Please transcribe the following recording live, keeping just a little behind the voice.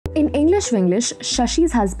In English Vinglish,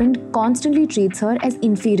 Shashi's husband constantly treats her as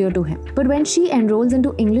inferior to him. But when she enrolls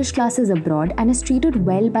into English classes abroad and is treated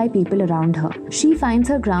well by people around her, she finds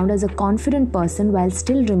her ground as a confident person while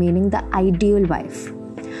still remaining the ideal wife.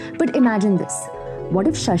 But imagine this. What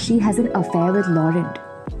if Shashi has an affair with Laurent?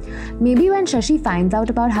 Maybe when Shashi finds out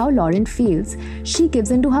about how Laurent feels, she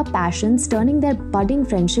gives in to her passions, turning their budding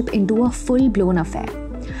friendship into a full-blown affair.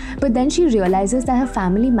 But then she realizes that her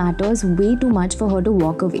family matters way too much for her to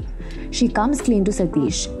walk away. She comes clean to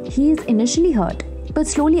Satish. He is initially hurt, but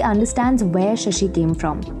slowly understands where Shashi came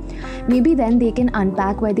from. Maybe then they can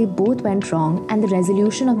unpack where they both went wrong and the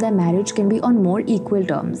resolution of their marriage can be on more equal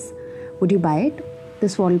terms. Would you buy it? The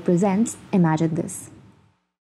Swaddle presents Imagine This.